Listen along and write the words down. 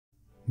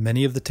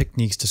Many of the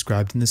techniques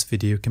described in this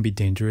video can be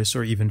dangerous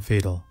or even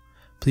fatal.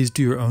 Please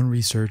do your own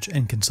research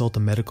and consult a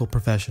medical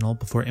professional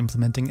before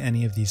implementing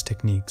any of these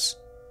techniques.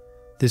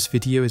 This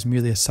video is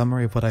merely a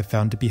summary of what I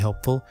found to be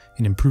helpful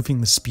in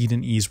improving the speed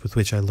and ease with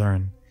which I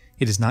learn.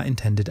 It is not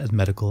intended as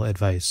medical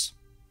advice.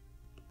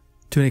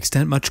 To an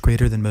extent much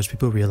greater than most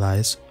people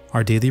realize,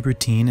 our daily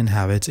routine and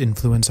habits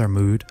influence our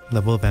mood,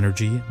 level of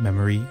energy,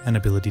 memory, and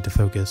ability to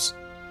focus.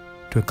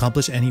 To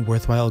accomplish any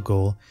worthwhile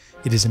goal,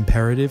 it is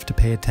imperative to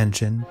pay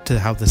attention to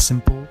how the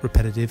simple,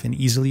 repetitive, and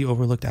easily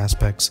overlooked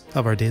aspects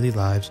of our daily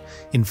lives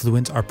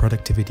influence our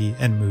productivity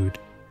and mood.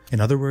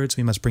 In other words,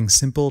 we must bring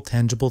simple,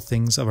 tangible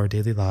things of our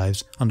daily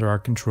lives under our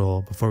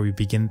control before we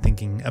begin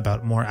thinking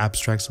about more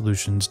abstract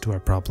solutions to our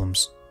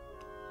problems.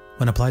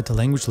 When applied to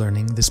language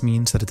learning, this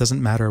means that it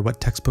doesn't matter what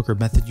textbook or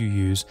method you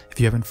use if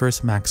you haven't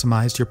first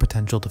maximized your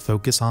potential to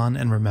focus on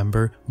and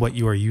remember what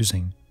you are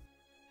using.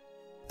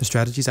 The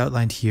strategies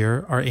outlined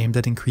here are aimed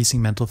at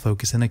increasing mental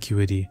focus and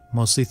acuity,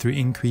 mostly through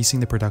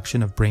increasing the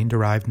production of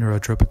brain-derived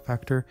neurotrophic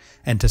factor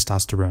and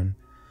testosterone.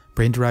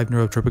 Brain-derived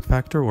neurotrophic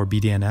factor, or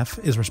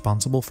BDNF, is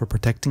responsible for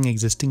protecting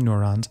existing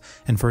neurons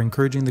and for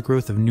encouraging the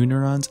growth of new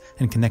neurons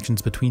and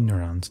connections between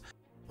neurons,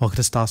 while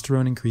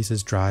testosterone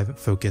increases drive,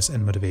 focus,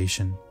 and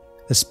motivation.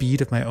 The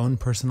speed of my own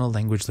personal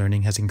language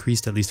learning has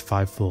increased at least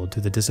fivefold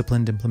through the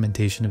disciplined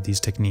implementation of these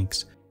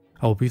techniques.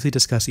 I will briefly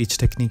discuss each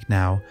technique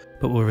now,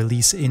 but will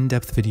release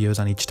in-depth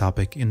videos on each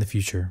topic in the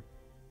future.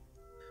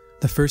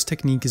 The first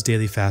technique is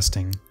daily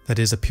fasting, that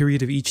is, a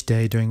period of each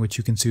day during which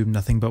you consume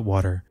nothing but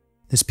water.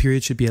 This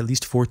period should be at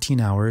least 14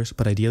 hours,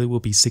 but ideally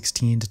will be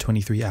 16 to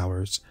 23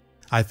 hours.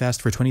 I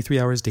fast for 23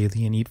 hours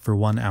daily and eat for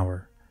 1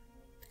 hour.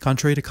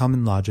 Contrary to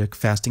common logic,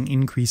 fasting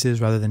increases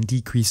rather than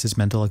decreases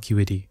mental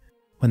acuity.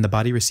 When the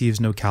body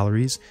receives no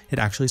calories, it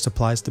actually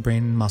supplies the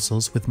brain and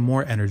muscles with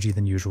more energy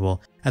than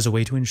usual as a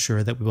way to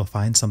ensure that we will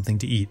find something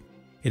to eat.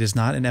 It is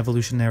not an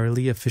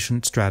evolutionarily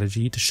efficient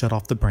strategy to shut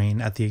off the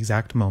brain at the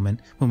exact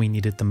moment when we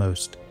need it the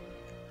most.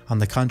 On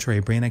the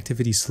contrary, brain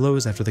activity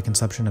slows after the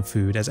consumption of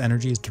food as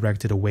energy is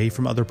directed away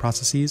from other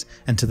processes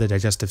and to the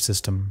digestive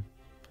system.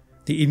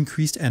 The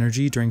increased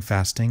energy during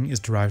fasting is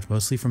derived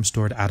mostly from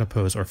stored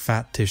adipose or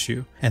fat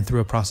tissue, and through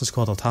a process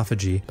called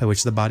autophagy, by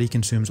which the body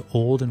consumes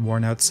old and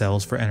worn out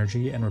cells for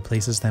energy and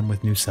replaces them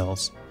with new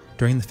cells.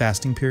 During the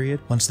fasting period,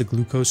 once the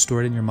glucose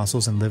stored in your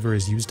muscles and liver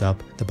is used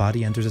up, the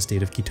body enters a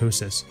state of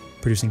ketosis,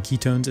 producing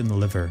ketones in the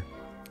liver.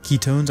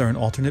 Ketones are an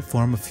alternate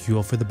form of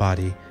fuel for the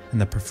body, and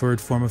the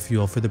preferred form of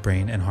fuel for the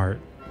brain and heart.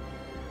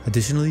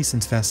 Additionally,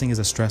 since fasting is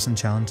a stress and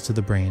challenge to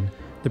the brain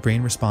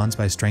responds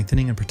by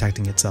strengthening and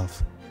protecting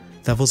itself.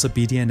 Levels of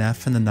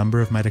BDNF and the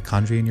number of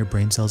mitochondria in your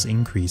brain cells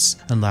increase,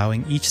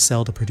 allowing each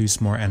cell to produce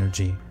more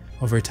energy.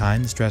 Over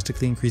time, this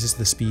drastically increases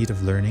the speed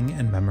of learning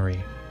and memory.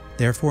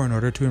 Therefore, in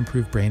order to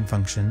improve brain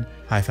function,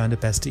 I found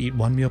it best to eat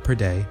 1 meal per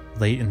day,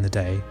 late in the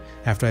day,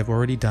 after I've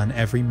already done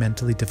every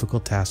mentally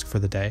difficult task for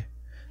the day.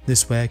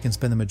 This way I can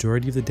spend the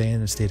majority of the day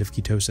in a state of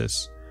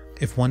ketosis.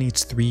 If one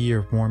eats 3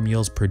 or more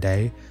meals per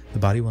day, the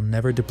body will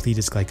never deplete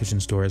its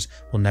glycogen stores,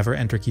 will never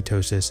enter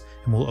ketosis,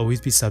 and will always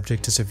be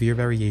subject to severe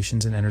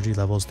variations in energy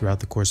levels throughout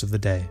the course of the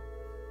day.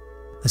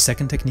 The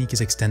second technique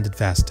is extended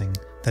fasting,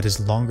 that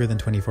is longer than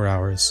 24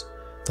 hours.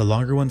 The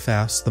longer one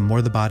fasts, the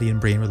more the body and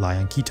brain rely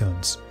on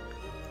ketones.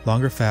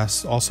 Longer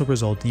fasts also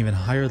result in even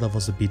higher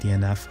levels of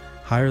BDNF,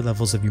 higher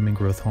levels of human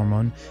growth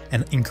hormone,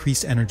 and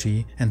increased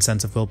energy and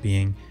sense of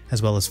well-being,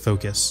 as well as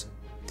focus.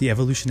 The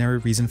evolutionary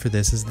reason for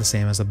this is the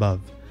same as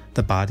above.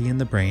 The body and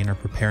the brain are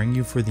preparing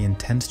you for the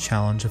intense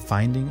challenge of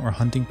finding or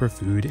hunting for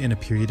food in a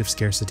period of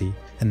scarcity,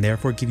 and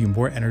therefore give you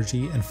more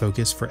energy and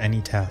focus for any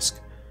task.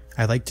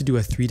 I like to do a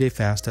 3-day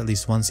fast at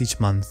least once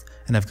each month,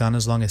 and have gone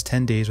as long as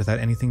 10 days without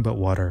anything but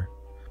water.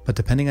 But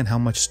depending on how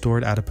much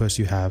stored adipose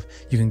you have,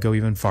 you can go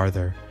even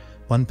farther.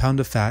 1 pound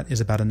of fat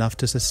is about enough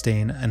to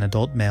sustain an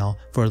adult male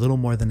for a little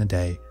more than a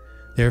day.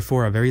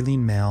 Therefore, a very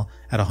lean male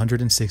at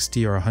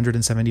 160 or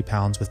 170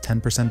 pounds with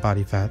 10%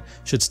 body fat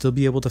should still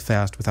be able to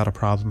fast without a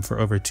problem for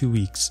over 2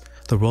 weeks.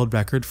 The world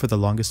record for the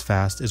longest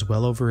fast is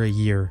well over a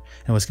year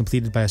and was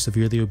completed by a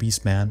severely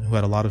obese man who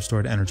had a lot of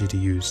stored energy to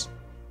use.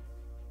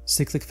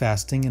 Cyclic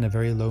fasting and a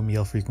very low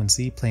meal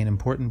frequency play an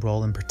important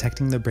role in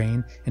protecting the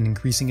brain and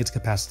increasing its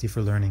capacity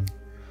for learning.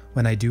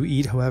 When I do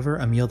eat, however,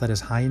 a meal that is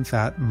high in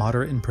fat,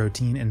 moderate in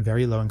protein, and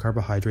very low in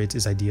carbohydrates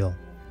is ideal.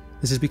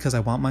 This is because I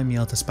want my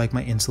meal to spike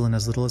my insulin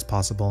as little as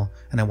possible,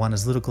 and I want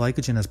as little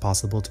glycogen as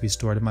possible to be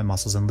stored in my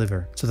muscles and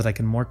liver, so that I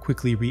can more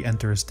quickly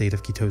re-enter a state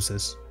of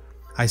ketosis.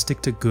 I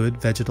stick to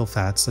good vegetal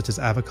fats such as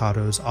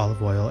avocados,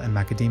 olive oil, and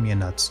macadamia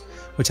nuts,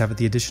 which have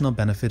the additional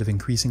benefit of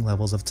increasing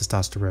levels of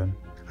testosterone.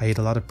 I eat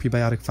a lot of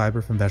prebiotic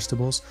fiber from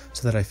vegetables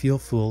so that I feel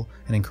full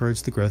and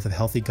encourage the growth of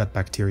healthy gut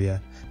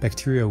bacteria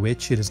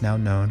which, it is now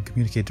known,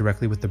 communicate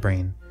directly with the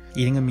brain.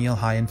 Eating a meal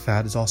high in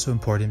fat is also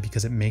important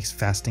because it makes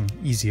fasting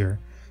easier.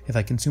 If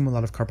I consume a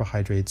lot of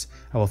carbohydrates,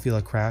 I will feel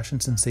a crash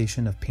and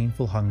sensation of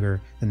painful hunger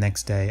the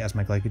next day as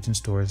my glycogen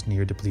stores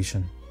near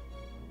depletion.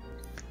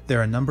 There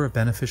are a number of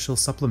beneficial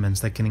supplements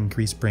that can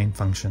increase brain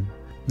function.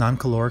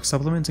 Non-caloric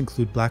supplements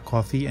include black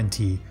coffee and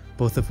tea,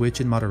 both of which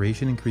in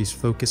moderation increase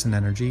focus and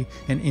energy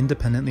and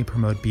independently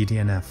promote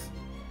BDNF.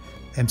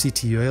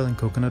 MCT oil and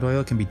coconut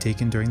oil can be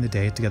taken during the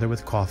day together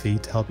with coffee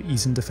to help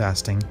ease into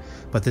fasting,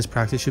 but this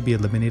practice should be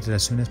eliminated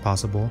as soon as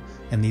possible,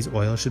 and these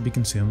oils should be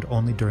consumed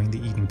only during the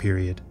eating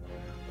period.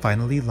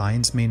 Finally,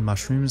 lion's mane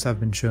mushrooms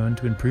have been shown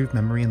to improve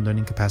memory and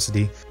learning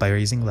capacity by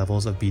raising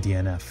levels of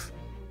BDNF.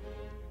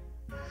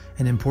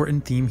 An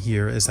important theme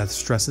here is that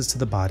stresses to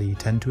the body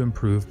tend to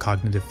improve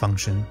cognitive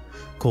function.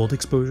 Cold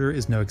exposure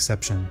is no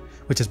exception,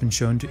 which has been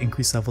shown to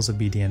increase levels of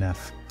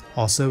BDNF.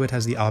 Also, it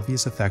has the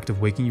obvious effect of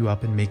waking you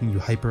up and making you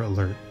hyper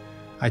alert.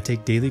 I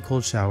take daily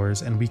cold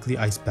showers and weekly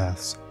ice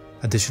baths.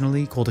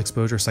 Additionally, cold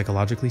exposure,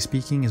 psychologically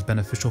speaking, is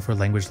beneficial for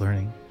language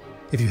learning.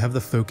 If you have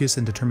the focus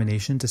and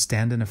determination to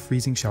stand in a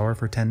freezing shower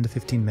for 10 to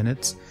 15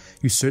 minutes,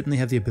 you certainly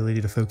have the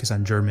ability to focus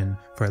on German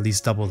for at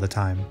least double the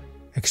time.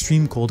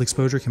 Extreme cold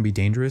exposure can be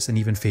dangerous and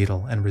even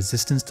fatal, and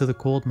resistance to the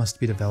cold must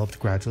be developed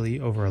gradually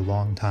over a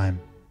long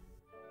time.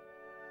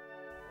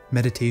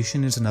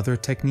 Meditation is another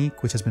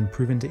technique which has been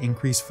proven to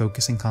increase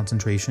focus and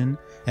concentration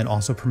and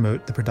also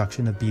promote the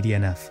production of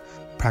BDNF.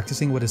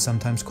 Practicing what is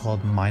sometimes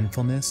called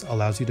mindfulness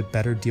allows you to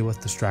better deal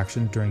with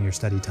distractions during your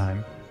study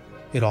time.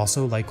 It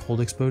also, like cold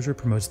exposure,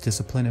 promotes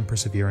discipline and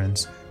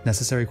perseverance,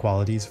 necessary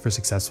qualities for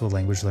successful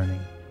language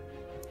learning.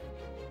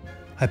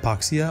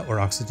 Hypoxia,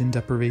 or oxygen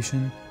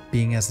deprivation,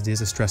 being as it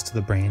is a stress to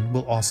the brain,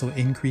 will also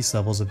increase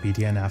levels of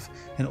BDNF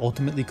and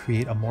ultimately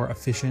create a more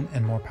efficient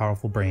and more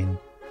powerful brain.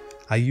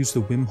 I use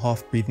the Wim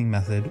Hof Breathing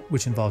Method,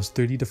 which involves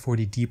 30 to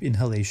 40 deep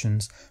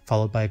inhalations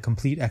followed by a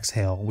complete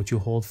exhale, which you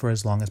hold for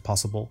as long as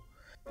possible.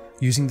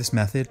 Using this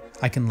method,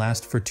 I can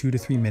last for 2 to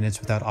 3 minutes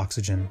without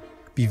oxygen.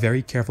 Be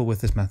very careful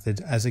with this method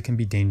as it can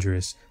be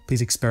dangerous.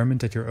 Please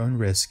experiment at your own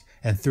risk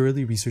and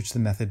thoroughly research the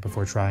method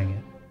before trying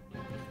it.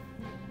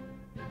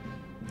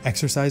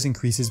 Exercise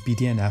increases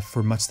BDNF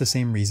for much the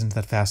same reasons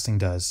that fasting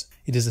does.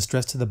 It is a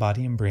stress to the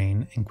body and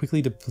brain and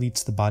quickly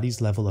depletes the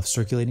body's level of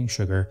circulating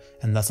sugar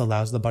and thus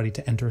allows the body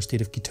to enter a state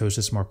of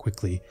ketosis more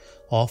quickly.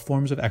 All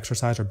forms of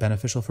exercise are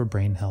beneficial for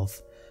brain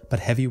health,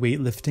 but heavy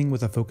weightlifting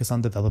with a focus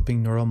on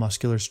developing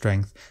neuromuscular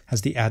strength has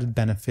the added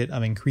benefit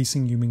of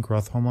increasing human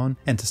growth hormone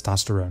and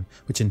testosterone,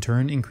 which in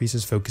turn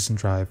increases focus and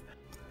drive.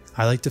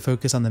 I like to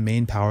focus on the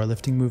main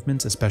powerlifting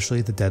movements,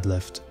 especially the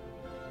deadlift.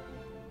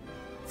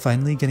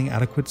 Finally, getting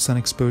adequate sun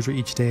exposure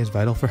each day is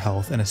vital for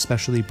health and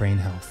especially brain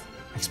health.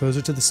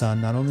 Exposure to the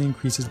sun not only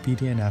increases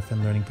BDNF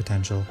and learning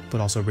potential, but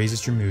also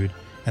raises your mood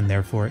and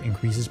therefore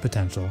increases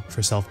potential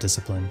for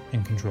self-discipline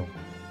and control.